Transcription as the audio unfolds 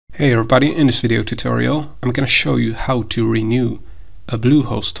Hey everybody, in this video tutorial I'm going to show you how to renew a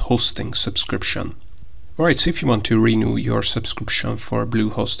Bluehost hosting subscription. Alright, so if you want to renew your subscription for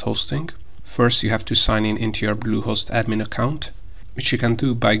Bluehost hosting, first you have to sign in into your Bluehost admin account, which you can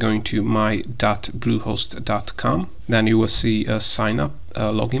do by going to my.bluehost.com. Then you will see a sign up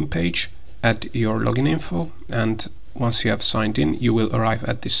login page. Add your login info, and once you have signed in you will arrive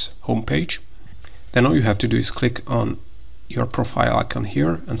at this home page. Then all you have to do is click on your profile icon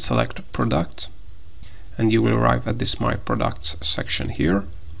here and select product, and you will arrive at this my products section here.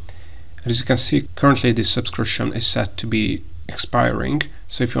 And as you can see, currently this subscription is set to be expiring,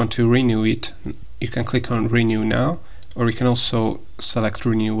 so if you want to renew it you can click on renew now, or you can also select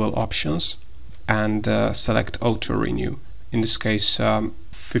renewal options and select auto renew. In this case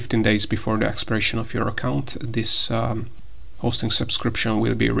 15 days before the expiration of your account this hosting subscription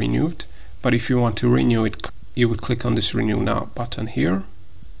will be renewed. But if you want to renew it, you would click on this renew now button here,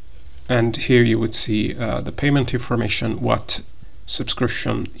 and here you would see the payment information, what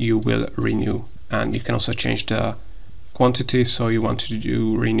subscription you will renew, and you can also change the quantity, so you want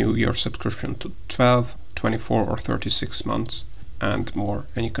to renew your subscription to 12, 24 or 36 months and more,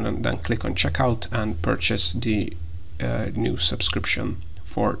 and you can then click on checkout and purchase the new subscription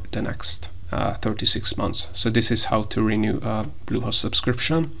for the next 36 months. So this is how to renew a Bluehost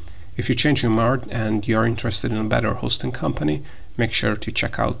subscription. If you change your mind and you're interested in a better hosting company, make sure to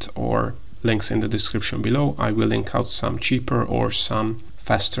check out our links in the description below. I will link out some cheaper or some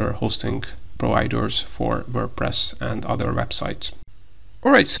faster hosting providers for WordPress and other websites.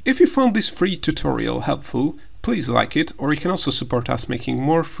 Alright, if you found this free tutorial helpful, please like it, or you can also support us making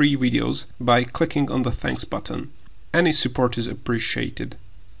more free videos by clicking on the thanks button. Any support is appreciated.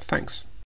 Thanks.